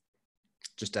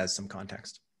 just as some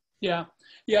context. Yeah,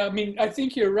 I mean, I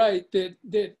think you're right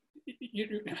that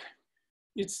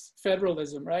it's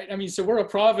federalism, right? I mean, so we're a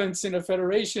province in a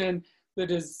federation that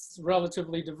is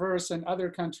relatively diverse, and other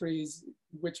countries,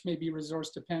 which may be resource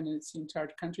dependent, it's the entire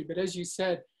country. But as you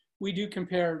said, we do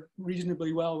compare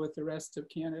reasonably well with the rest of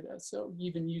Canada. So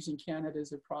even using Canada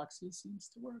as a proxy seems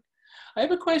to work. I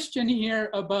have a question here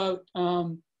about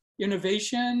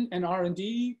innovation and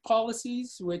R&D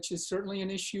policies, which is certainly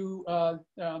an issue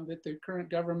that the current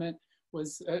government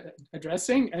was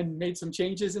addressing and made some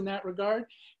changes in that regard.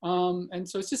 And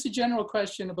so it's just a general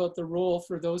question about the role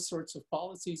for those sorts of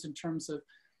policies in terms of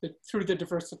through the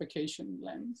diversification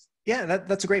lens. Yeah,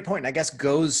 that's a great point. I guess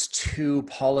goes to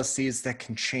policies that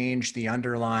can change the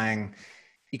underlying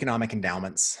economic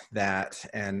endowments that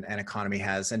an economy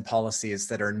has, and policies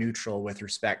that are neutral with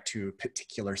respect to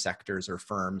particular sectors or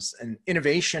firms. And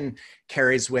innovation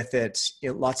carries with it,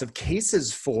 lots of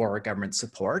cases for government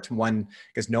support. One, I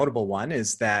guess, notable one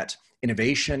is that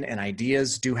innovation and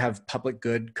ideas do have public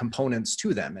good components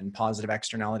to them and positive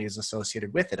externalities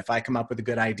associated with it. If I come up with a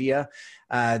good idea,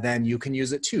 then you can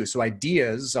use it too. So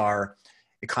ideas are,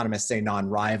 economists say,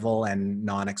 non-rival and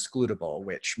non-excludable,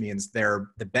 which means the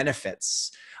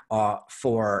benefits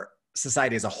for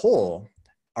society as a whole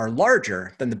are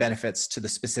larger than the benefits to the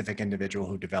specific individual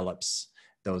who develops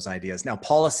those ideas. Now,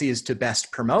 policies to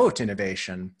best promote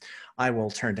innovation, I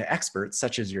will turn to experts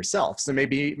such as yourself. So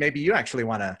maybe you actually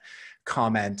want to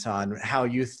comment on how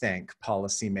you think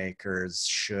policymakers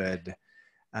should,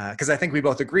 because I think we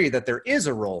both agree that there is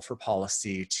a role for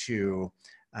policy to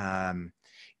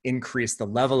increase the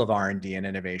level of R&D and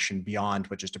innovation beyond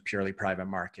what just a purely private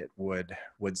market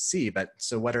would see. But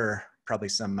so what are probably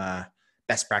some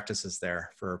best practices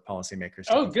there for policymakers?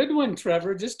 Oh, good one,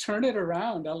 Trevor. Just turn it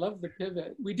around. I love the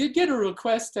pivot. We did get a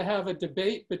request to have a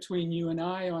debate between you and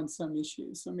I on some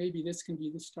issues. So maybe this can be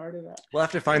the start of that. We'll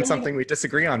have to find something we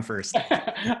disagree on first.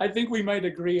 I think we might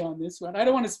agree on this one. I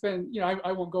don't want to spend,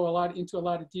 I won't go into a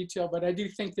lot of detail, but I do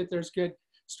think that there's good,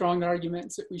 strong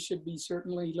arguments that we should be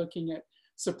certainly looking at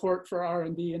support for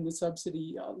R&D in the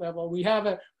subsidy level. We have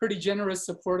a pretty generous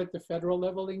support at the federal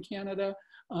level in Canada.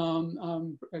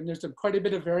 And there's quite a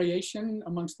bit of variation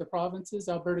amongst the provinces.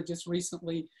 Alberta just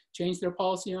recently changed their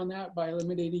policy on that by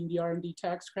eliminating the R&D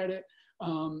tax credit.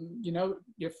 You know,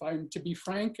 if I'm to be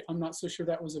frank, I'm not so sure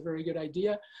that was a very good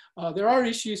idea. There are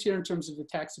issues here in terms of the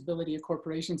taxability of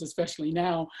corporations, especially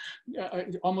now.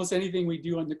 Almost anything we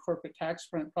do on the corporate tax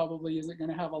front probably isn't going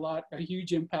to have a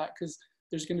huge impact, because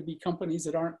there's going to be companies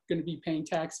that aren't going to be paying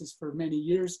taxes for many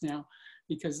years now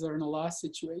because they're in a loss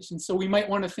situation. So we might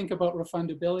want to think about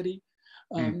refundability.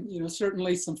 You know,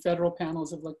 certainly some federal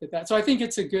panels have looked at that. So I think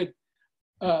it's a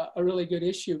really good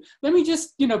issue. Let me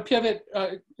just, you know, pivot,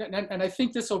 and I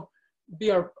think this will be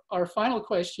our final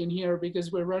question here,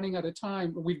 because we're running out of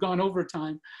time. We've gone over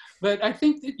time, but I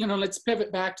think that, you know, let's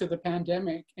pivot back to the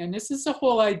pandemic. And this is the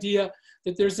whole idea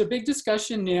that there's a big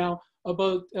discussion now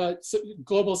about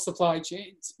global supply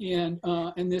chains,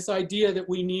 and this idea that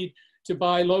we need to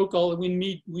buy local, and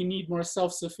we need more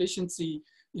self-sufficiency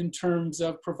in terms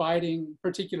of providing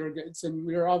particular goods. And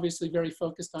we're obviously very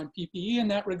focused on PPE in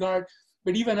that regard,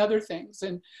 but even other things.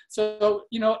 And so,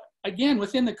 you know, again,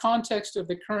 within the context of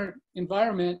the current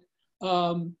environment,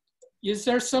 is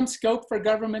there some scope for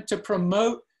government to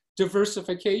promote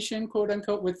diversification, quote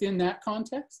unquote, within that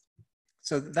context?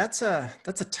 So that's a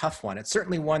tough one. It's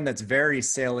certainly one that's very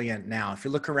salient now. If you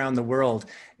look around the world,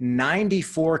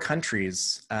 94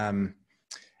 countries,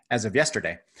 as of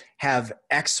yesterday, have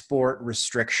export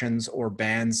restrictions or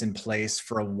bans in place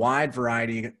for a wide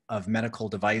variety of medical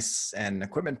device and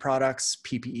equipment products,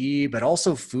 PPE, but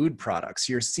also food products.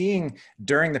 You're seeing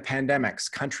during the pandemics,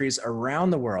 countries around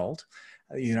the world,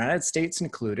 the United States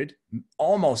included,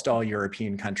 almost all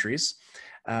European countries,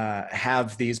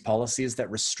 have these policies that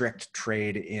restrict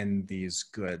trade in these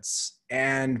goods.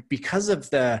 And because of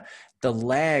the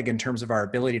lag in terms of our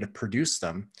ability to produce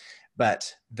them,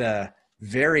 but the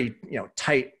very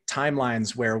tight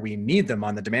timelines where we need them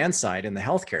on the demand side in the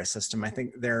healthcare system, I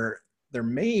think there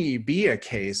may be a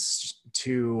case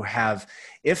to have,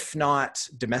 if not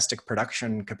domestic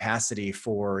production capacity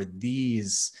for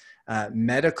these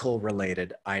medical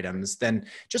related items, then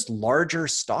just larger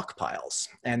stockpiles.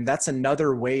 And that's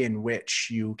another way in which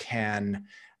you can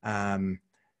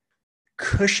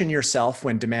cushion yourself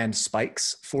when demand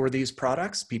spikes for these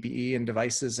products, PPE and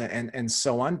devices and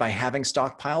so on, by having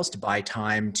stockpiles to buy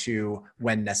time to,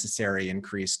 when necessary,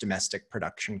 increase domestic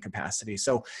production capacity.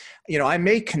 So, I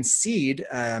may concede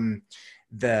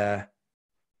the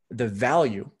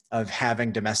value of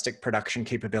having domestic production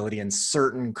capability in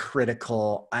certain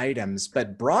critical items,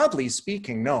 but broadly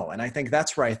speaking, no. And I think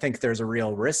that's where I think there's a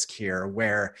real risk here,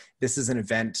 where this is an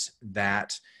event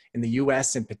that in the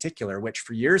US in particular, which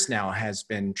for years now has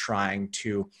been trying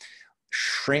to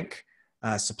shrink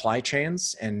supply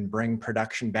chains and bring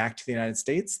production back to the United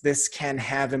States, this can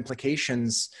have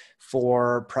implications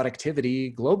for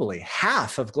productivity globally.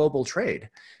 Half of global trade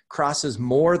crosses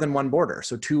more than one border.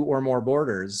 So 2 or more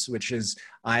borders, which is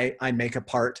I make a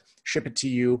part, ship it to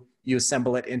you, you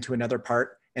assemble it into another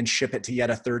part and ship it to yet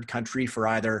a third country for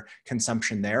either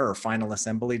consumption there or final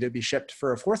assembly to be shipped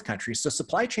for a fourth country. So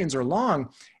supply chains are long,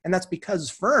 and that's because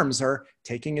firms are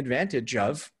taking advantage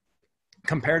of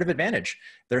comparative advantage.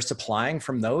 They're supplying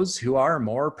from those who are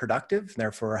more productive,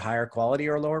 therefore a higher quality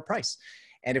or lower price.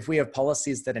 And if we have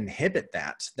policies that inhibit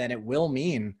that, then it will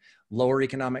mean lower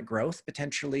economic growth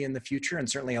potentially in the future, and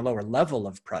certainly a lower level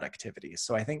of productivity.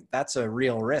 So I think that's a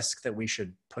real risk that we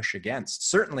should push against,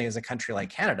 certainly as a country like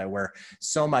Canada, where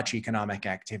so much economic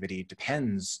activity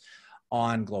depends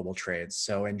on global trade.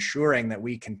 So ensuring that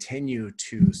we continue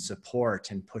to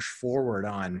support and push forward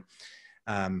on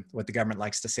what the government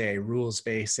likes to say, a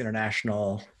rules-based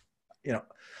international,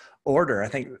 order, I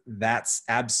think that's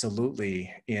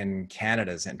absolutely in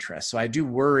Canada's interest. So I do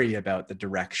worry about the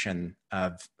direction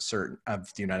of the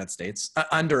United States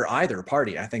under either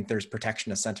party. I think there's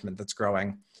protectionist sentiment that's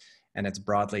growing, and it's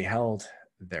broadly held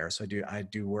there. So I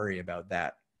do worry about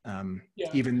that.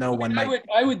 Even though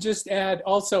I would just add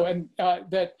also, and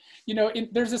that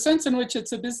there's a sense in which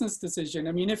it's a business decision.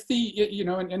 I mean, if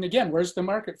and again, where's the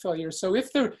market failure? So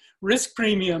if the risk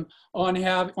premium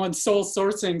on sole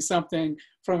sourcing something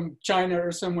from China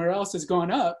or somewhere else has gone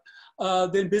up,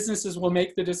 then businesses will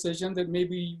make the decision that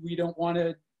maybe we don't want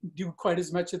to do quite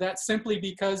as much of that, simply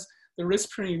because the risk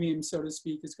premium, so to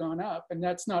speak, has gone up. And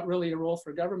that's not really a role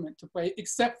for government to play,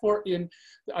 except for in,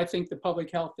 I think, the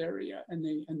public health area and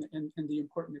the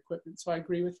important equipment. So I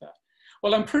agree with that.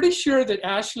 Well, I'm pretty sure that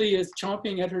Ashley is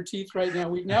chomping at her teeth right now.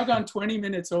 We've now gone 20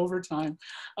 minutes overtime.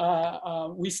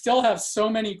 We still have so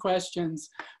many questions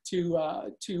to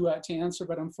answer,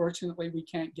 but unfortunately we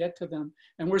can't get to them.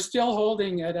 And we're still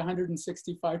holding at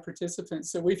 165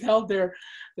 participants. So we've held their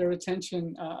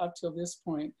attention up till this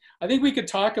point. I think we could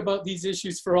talk about these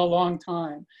issues for a long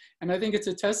time. And I think it's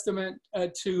a testament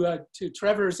to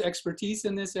Trevor's expertise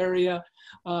in this area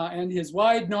and his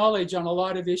wide knowledge on a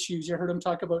lot of issues. You heard him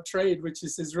talk about trade, which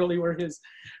is really where his,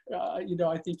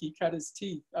 I think he cut his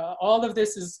teeth. All of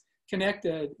this is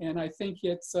connected, and I think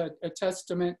it's a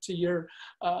testament to your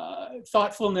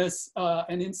thoughtfulness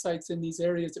and insights in these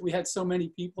areas that we had so many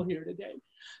people here today.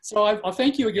 So I'll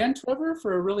thank you again, Trevor,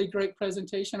 for a really great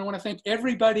presentation. I want to thank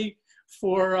everybody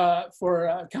for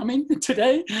coming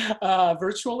today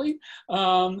virtually.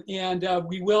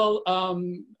 We will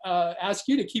ask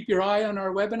you to keep your eye on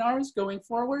our webinars going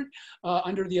forward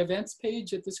under the events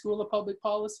page at the School of Public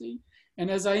Policy. And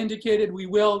as I indicated, we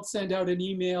will send out an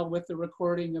email with the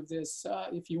recording of this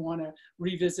if you want to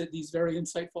revisit these very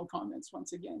insightful comments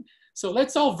once again. So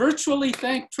let's all virtually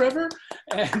thank Trevor,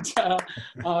 and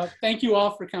thank you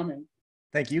all for coming.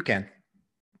 Thank you, Ken.